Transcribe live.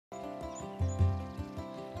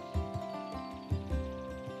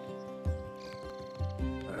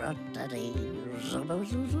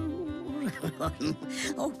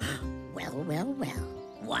Oh, well.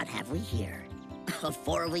 What have we here? A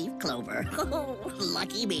four-leaf clover. Oh,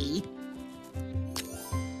 lucky me.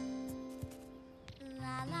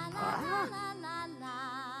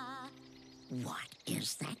 What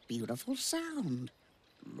is that beautiful sound?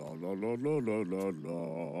 La la la la la la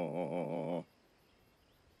la.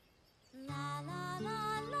 La la la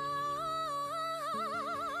la.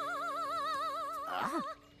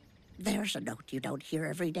 There's a note you don't hear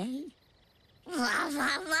every day. La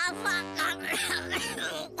la la la la.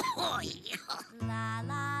 La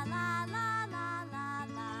la la la la la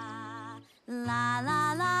la. La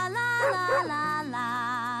la la la la la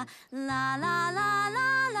la. La la la la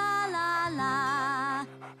la la la.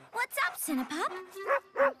 What's up, Cinnapop?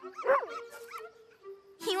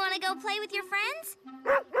 You want to go play with your friends?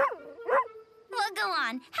 Well, go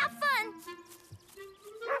on. Have fun.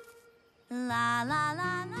 La la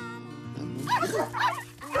la la.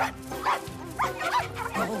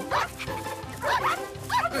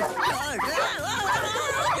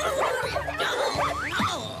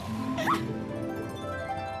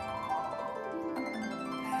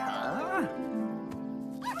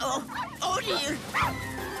 Oh dear.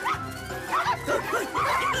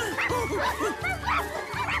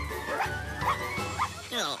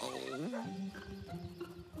 Oh.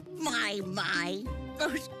 My.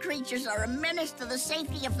 Those creatures are a menace to the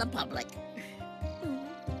safety of the public.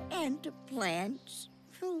 And to plants.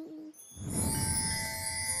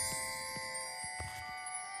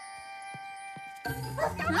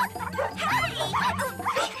 Hey!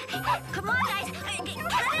 Come on, guys! Cut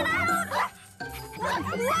it out!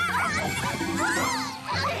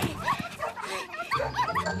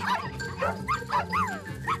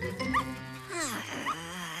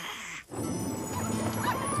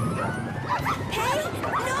 Hey!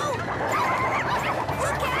 No!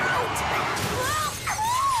 Look out!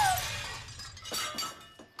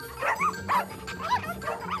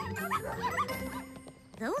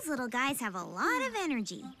 Those little guys have a lot of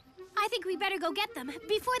energy. I think we better go get them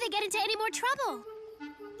before they get into any more trouble.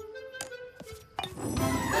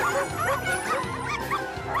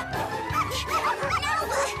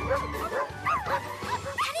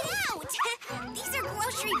 Cut it out! These are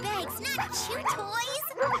grocery bags, not chew toys.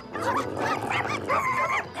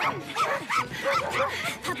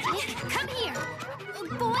 Puppy, come here.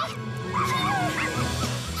 Boy?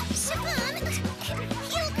 Shaboom!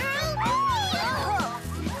 Heel, girl! Heel!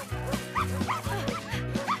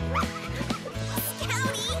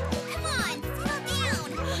 Scouty! Come on, settle down!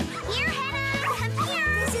 Here, Hannah! Come here!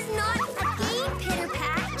 This is not a game,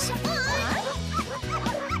 Pitter-Pat! Shaboom!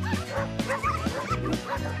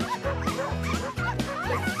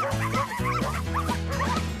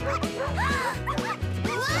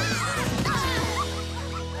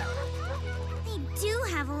 They do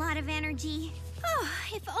have a lot of energy. Oh,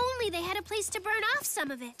 if only they had a place to burn off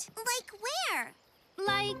some of it. Like where?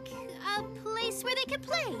 Like a place where they could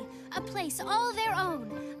play. A place all their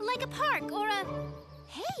own. Like a park or a...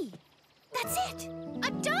 Hey, that's it.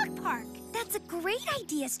 A dog park. That's a great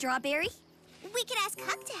idea, Strawberry. We could ask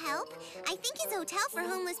Huck to help. I think his hotel for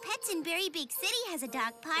homeless pets in Berry Big City has a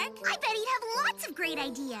dog park. I bet he'd have lots of great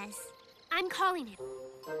ideas. I'm calling him.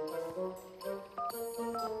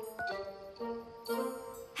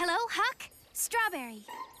 Hello, Huck? Strawberry.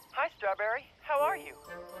 Hi, Strawberry. How are you?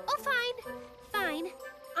 Oh, fine.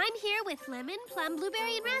 I'm here with lemon, plum,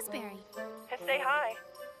 blueberry, and raspberry. And say hi.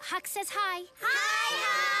 Huck says hi. Hi,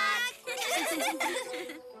 Huck!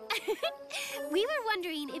 We were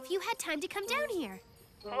wondering if you had time to come down here.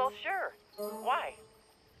 Well, sure. Why?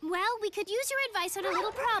 Well, we could use your advice on a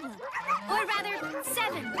little problem. Or rather,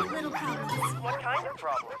 7 little problems. What kind of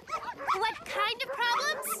problem? What kind of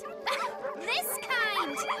problems? This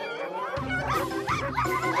kind.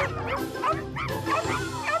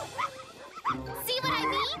 See what I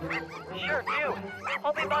mean? Sure do.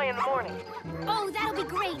 I'll be by in the morning. Oh, that'll be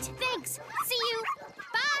great. Thanks. See you.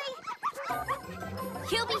 Bye.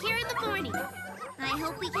 He'll be here in the morning. I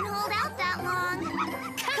hope we can hold out that long.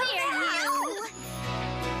 Come here, you.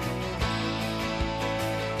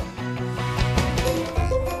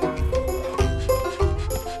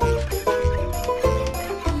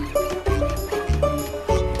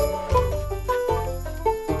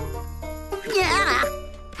 Yeah!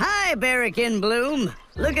 Hi, Barrack in Bloom.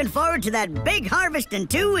 Looking forward to that big harvest in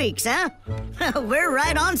 2 weeks, huh? We're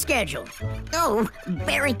right on schedule. Oh,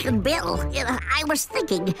 Barrack and Bill, I was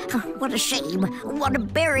thinking, what a shame. What a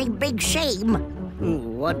very big shame.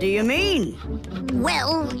 What do you mean?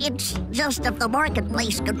 Well, it's just if the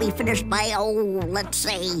marketplace could be finished by, let's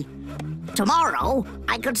say, Tomorrow,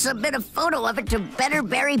 I could submit a photo of it to Better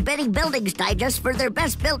Berry Bitty Buildings Digest for their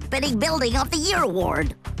Best Built Bitty Building of the Year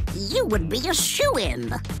award. You would be a shoo-in.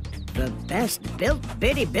 The Best Built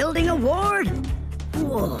Bitty Building Award?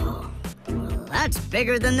 Whoa. Well, that's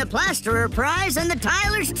bigger than the Plasterer Prize and the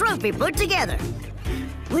Tyler's Trophy put together.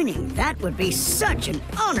 Winning that would be such an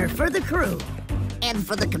honor for the crew. And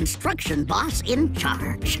for the construction boss in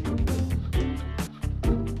charge.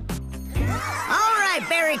 All right,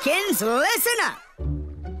 Berrykins, listen up.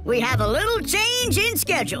 We have a little change in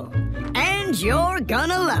schedule, and you're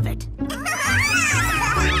gonna love it.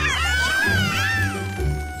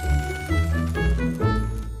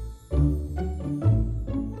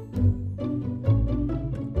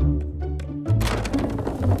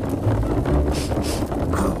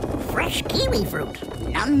 Oh, fresh kiwi fruit,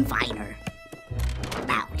 none finer.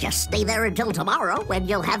 Now, just stay there until tomorrow when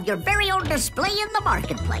you'll have your very own display in the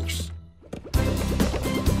marketplace.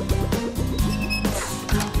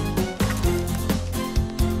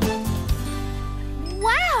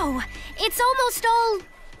 Wow! It's almost all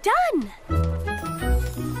done.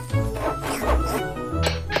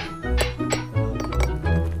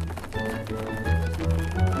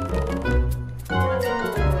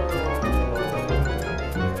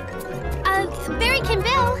 Berrykin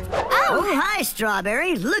Bill. Oh, hi,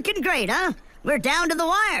 Strawberry. Looking great, huh? We're down to the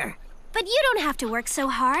wire. But you don't have to work so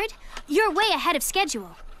hard. You're way ahead of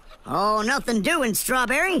schedule. Oh, nothing doing,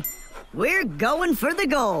 Strawberry. We're going for the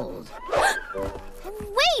gold.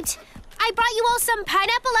 Wait! I brought you all some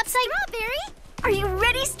pineapple upside... Strawberry? Are you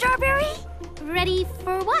ready, Strawberry? Ready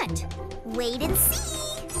for what? Wait and see.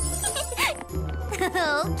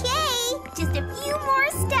 Okay, just a few more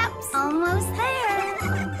steps. Almost there.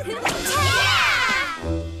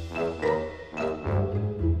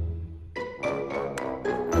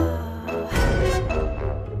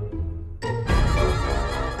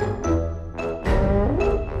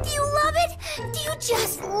 Do you love it? Do you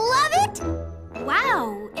just love it?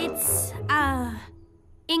 Wow, it's,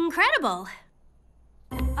 incredible.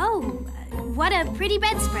 Oh, what a pretty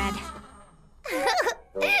bedspread.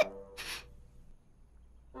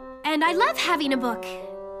 And I love having a book.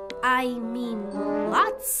 I mean,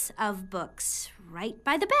 lots of books right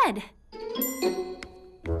by the bed.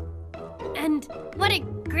 And what a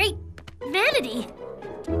great vanity.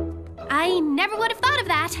 I never would have thought of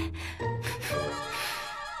that.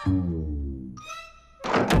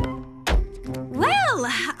 Well,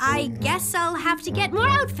 I guess I'll have to get more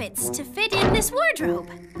outfits to fit in this wardrobe.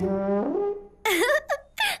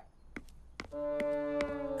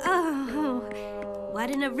 Oh, what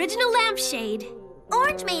an original lampshade.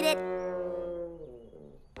 Orange made it.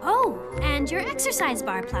 Oh, and your exercise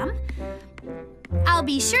bar, Plum. I'll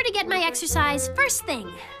be sure to get my exercise first thing.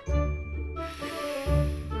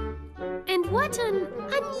 And what an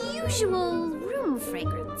unusual room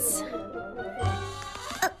fragrance.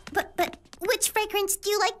 But which fragrance do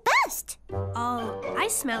you like best? All I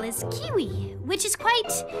smell is kiwi, which is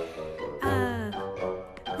quite,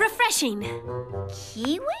 refreshing.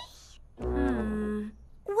 Kiwi?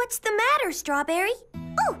 What's the matter, Strawberry?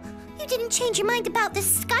 Oh, you didn't change your mind about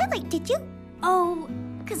this skylight, did you? Oh,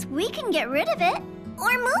 'Cause we can get rid of it.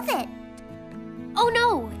 Or move it. oh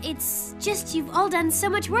no, it's just you've all done so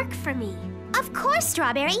much work for me. Of course,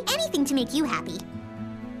 Strawberry. Anything to make you happy.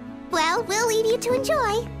 Well, we'll leave you to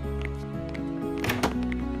enjoy.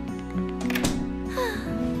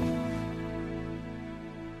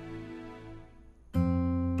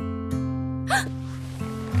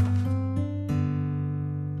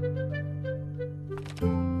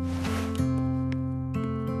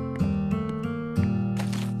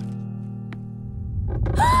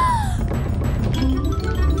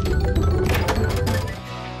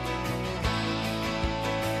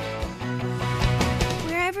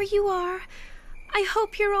 Wherever you are, I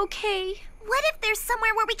hope you're okay. What if there's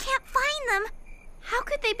somewhere where we can't find them? How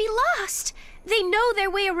could they be lost? They know their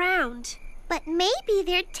way around. But maybe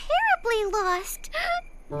they're terribly lost.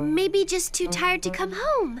 Maybe just too tired to come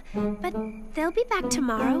home. But they'll be back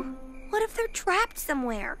tomorrow. What if they're trapped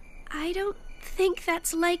somewhere? I don't think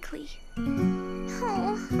that's likely.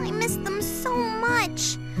 Oh, I miss them so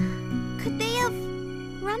much. Could they have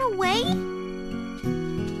run away?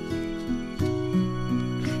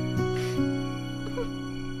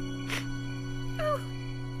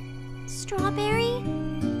 Strawberry?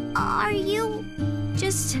 Are you...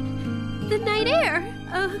 Just the night air,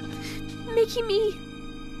 making me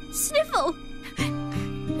sniffle.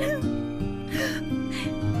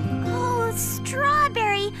 Oh,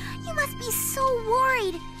 Strawberry, you must be so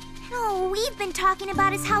worried. And all we've been talking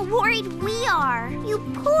about is how worried we are. You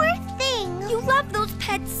poor thing. You love those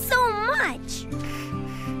pets so much.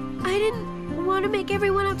 I didn't want to make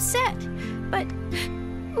everyone upset, but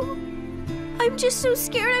I'm just so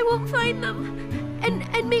scared I won't find them.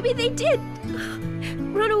 And maybe they did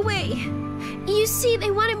run away. You see, they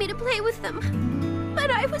wanted me to play with them, but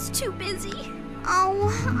I was too busy. Oh,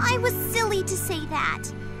 I was silly to say that.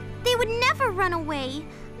 They would never run away.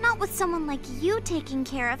 Not with someone like you taking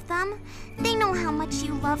care of them. They know how much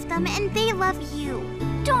you love them, and they love you.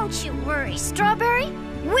 Don't you worry, Strawberry.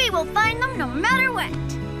 We will find them no matter what.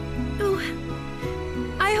 Oh,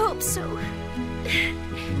 I hope so.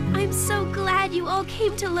 I'm so glad you all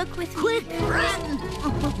came to look with me. Quick, run!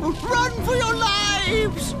 Run for your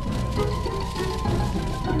lives!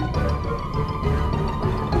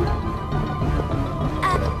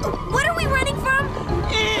 What are we running from?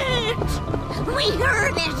 We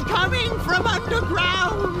heard it coming from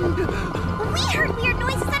underground! We heard weird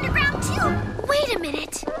noises underground, too. Wait a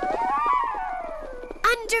minute.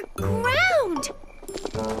 Underground!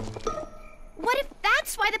 What if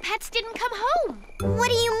that's why the pets didn't come home? What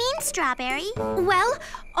do you mean, Strawberry? Well,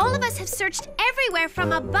 all of us have searched everywhere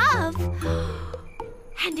from above.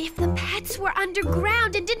 And if the pets were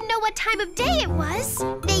underground and didn't know what time of day it was...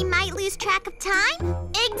 They might lose track of time?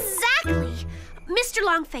 Exactly! Mr.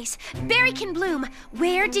 Longface, Berrykin Bloom,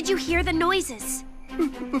 where did you hear the noises?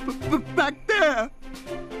 Back there!